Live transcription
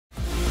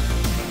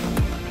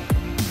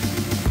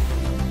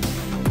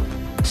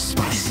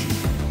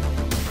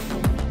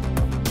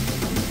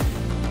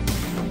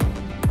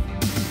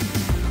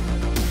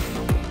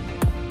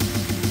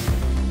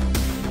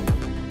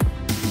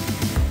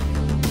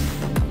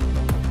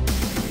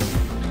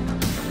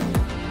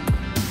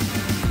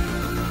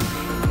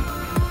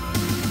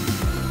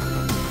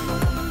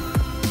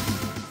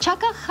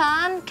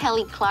Khan,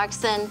 Kelly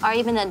Clarkson, or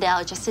even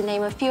Adele, just to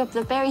name a few of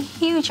the very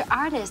huge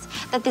artists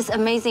that this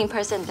amazing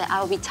person that I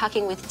will be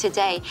talking with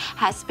today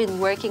has been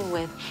working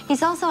with.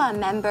 He's also a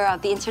member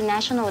of the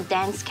International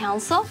Dance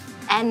Council,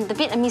 and the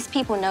Vietnamese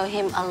people know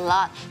him a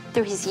lot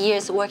through his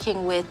years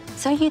working with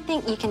So You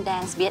Think You Can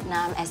Dance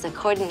Vietnam as a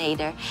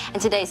coordinator.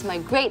 And today is my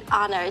great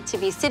honor to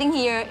be sitting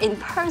here in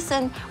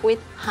person with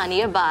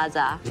Hani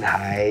Abaza.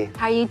 Hi.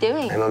 How are you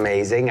doing? I'm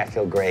amazing. I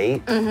feel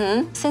great.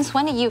 Since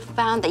when did you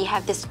found that you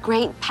have this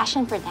great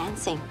passion for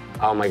dancing?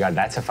 Oh my God,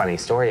 that's a funny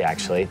story,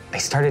 actually. I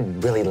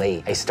started really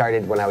late. I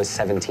started when I was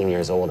 17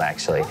 years old,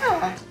 actually.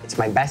 Oh. It's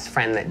my best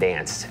friend that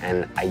danced,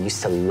 and I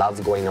used to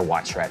love going to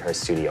watch her at her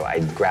studio.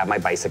 I'd grab my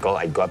bicycle,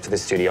 I'd go up to the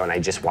studio, and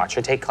I'd just watch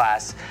her take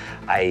class.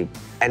 I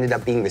ended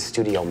up being the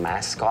studio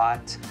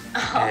mascot,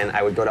 and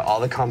I would go to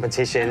all the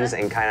competitions,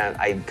 and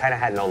I kind of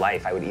had no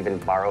life. I would even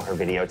borrow her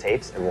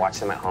videotapes and watch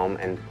them at home,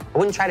 and I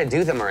wouldn't try to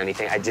do them or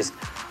anything. I just,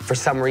 for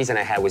some reason,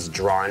 was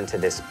drawn to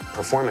this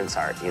performance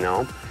art, you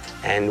know?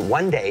 And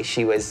one day,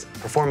 she was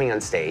performing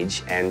on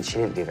stage, and she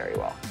didn't do very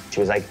well. She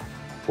was like,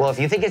 well, if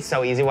you think it's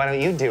so easy, why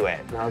don't you do it?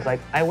 And I was like,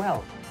 I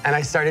will. And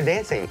I started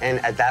dancing. And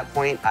at that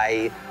point,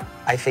 I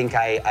think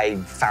I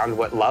found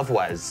what love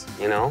was,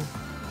 you know?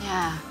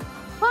 Yeah.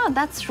 Wow,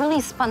 that's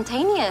really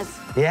spontaneous.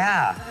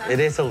 Yeah,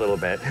 it is a little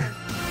bit.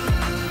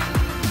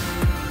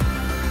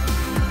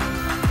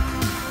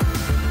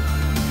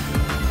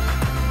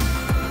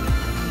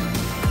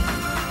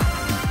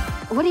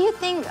 What do you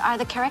think are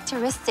the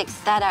characteristics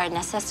that are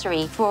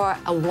necessary for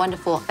a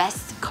wonderful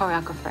best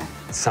choreographer?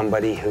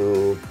 Somebody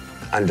who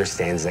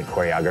understands that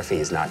choreography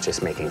is not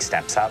just making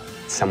steps up.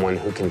 Someone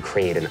who can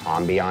create an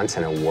ambiance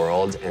and a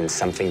world and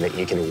something that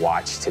you can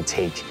watch to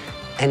take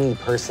any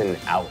person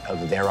out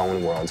of their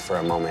own world for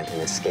a moment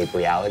and escape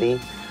reality.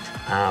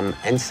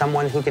 And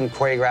someone who can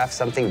choreograph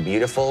something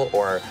beautiful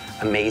or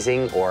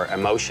amazing or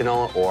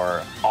emotional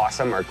or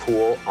awesome or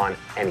cool on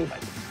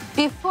anybody.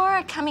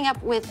 Before coming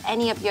up with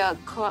any of your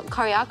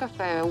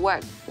choreographer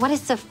work, what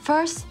is the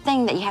first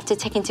thing that you have to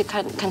take into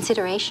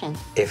consideration?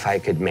 If I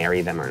could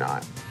marry them or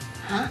not.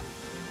 Huh?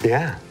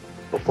 Yeah.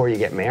 Before you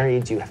get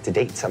married, you have to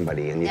date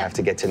somebody, and you have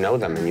to get to know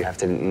them, and you have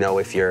to know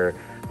if you're...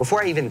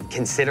 Before I even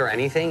consider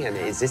anything, and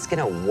is this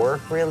gonna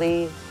work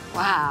really?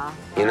 Wow.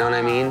 You know what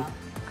I mean?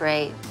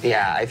 Great.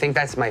 Yeah, I think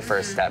that's my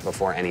first step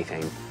before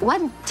anything.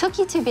 What took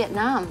you to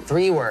Vietnam?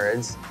 3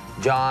 words,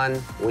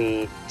 John,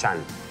 Wee,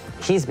 Chun.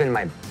 He's been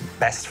my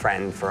best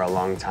friend for a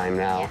long time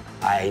now. Yeah.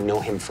 I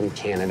know him from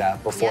Canada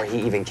before he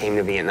even came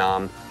to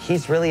Vietnam.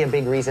 He's really a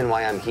big reason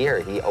why I'm here.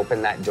 He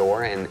opened that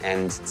door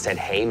and said,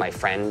 hey, my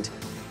friend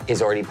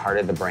is already part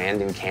of the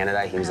brand in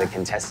Canada. He was a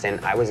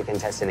contestant. I was a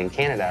contestant in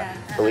Canada,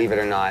 believe it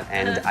or not,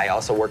 and I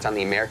also worked on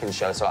the American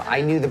show, so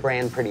I knew the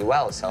brand pretty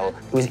well, so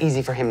it was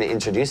easy for him to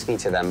introduce me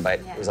to them, but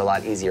it was a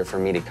lot easier for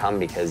me to come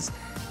because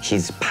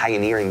he's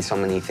pioneering so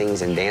many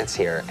things in dance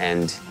here,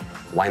 and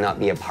why not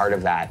be a part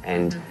of that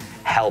and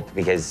help,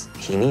 because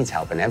he needs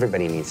help and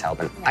everybody needs help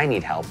and I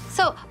need help.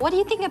 So what do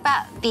you think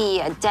about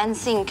the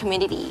dancing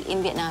community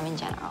in Vietnam in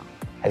general?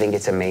 I think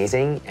it's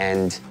amazing,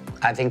 and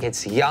I think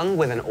it's young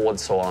with an old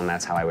soul, and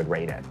that's how I would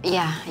rate it.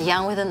 Yeah,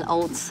 young with an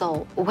old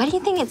soul. Where do you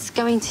think it's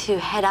going to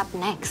head up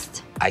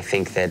next? I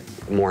think that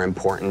more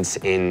importance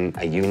in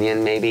a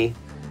union, maybe,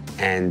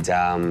 and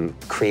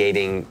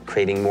creating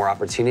more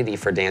opportunity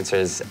for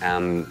dancers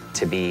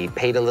to be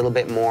paid a little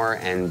bit more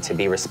and to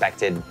be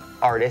respected.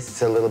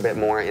 Artists a little bit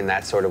more in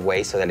that sort of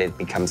way, so that it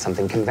becomes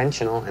something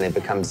conventional and it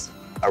becomes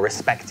a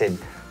respected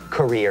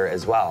career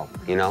as well,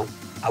 you know?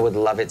 I would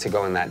love it to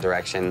go in that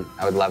direction.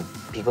 I would love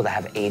people to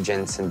have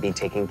agents and be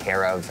taken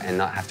care of and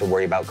not have to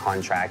worry about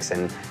contracts,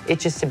 and it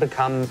just to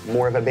become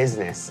more of a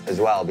business as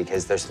well,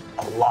 because there's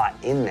a lot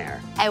in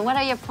there. And what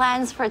are your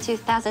plans for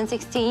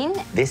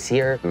 2016? This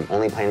year, I'm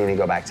only planning to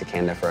go back to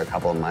Canada for a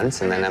couple of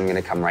months, and then I'm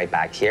gonna come right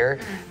back here.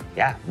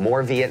 Yeah,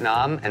 more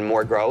Vietnam and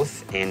more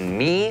growth in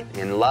me,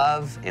 in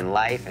love, in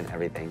life, and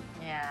everything.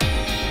 Yeah.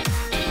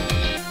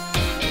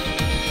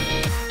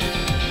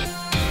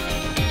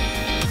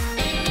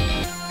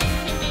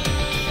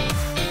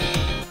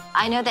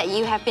 I know that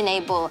you have been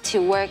able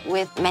to work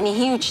with many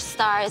huge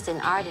stars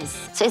and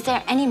artists. So is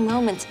there any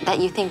moment that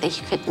you think that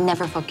you could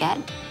never forget?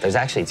 There's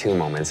actually 2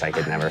 moments I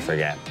could never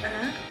forget.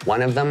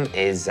 One of them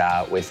is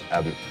with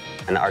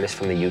an artist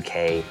from the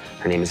UK.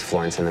 Her name is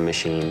Florence and the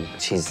Machine.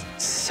 She's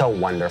so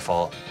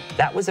wonderful.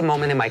 That was a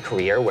moment in my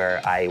career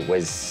where I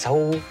was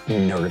so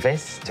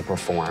nervous to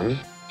perform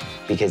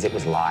because it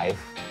was live.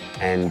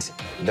 And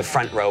the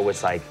front row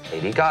was like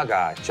Lady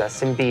Gaga,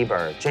 Justin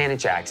Bieber, Janet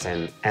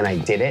Jackson, and I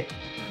did it.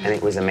 And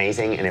it was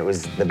amazing, and it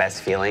was the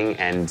best feeling.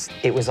 And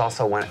it was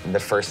also the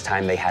first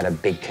time they had a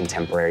big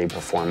contemporary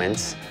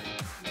performance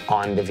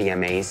on the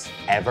VMAs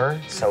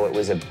ever. So it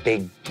was a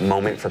big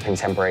moment for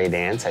contemporary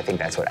dance. I think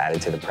that's what added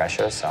to the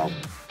pressure, so.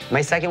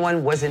 My second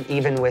one wasn't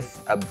even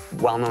with a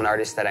well-known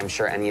artist that I'm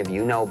sure any of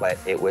you know, but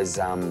it was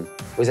an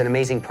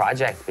amazing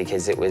project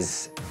because it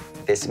was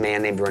this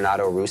man named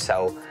Renato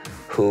Russo,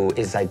 who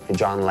is like the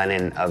John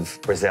Lennon of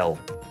Brazil.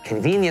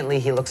 Conveniently,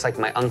 he looks like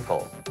my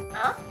uncle.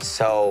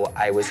 So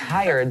I was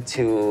hired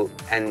to,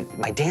 and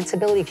my dance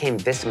ability came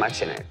this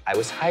much in it. I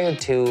was hired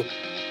to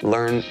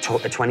learn a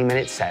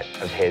 20-minute set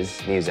of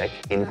his music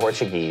in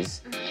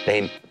Portuguese.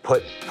 They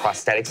put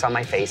prosthetics on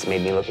my face,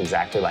 made me look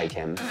exactly like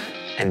him,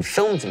 and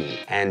filmed me.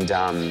 And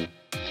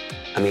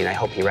I mean, I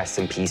hope he rests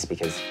in peace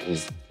because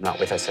he's not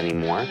with us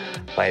anymore.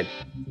 But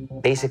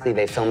basically,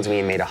 they filmed me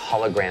and made a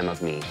hologram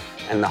of me.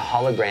 And the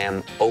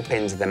hologram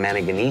opened the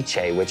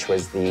Maracanã, which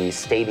was the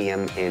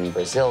stadium in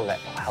Brazil that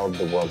held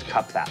the World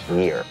Cup that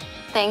year.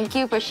 Thank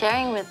you for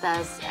sharing with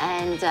us.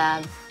 And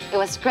it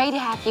was great to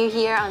have you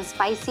here on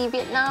Spicy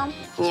Vietnam.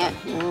 Yeah.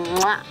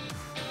 Mwah.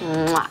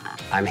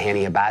 Mwah. I'm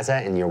Hani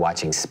Abaza, and you're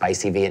watching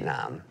Spicy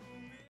Vietnam.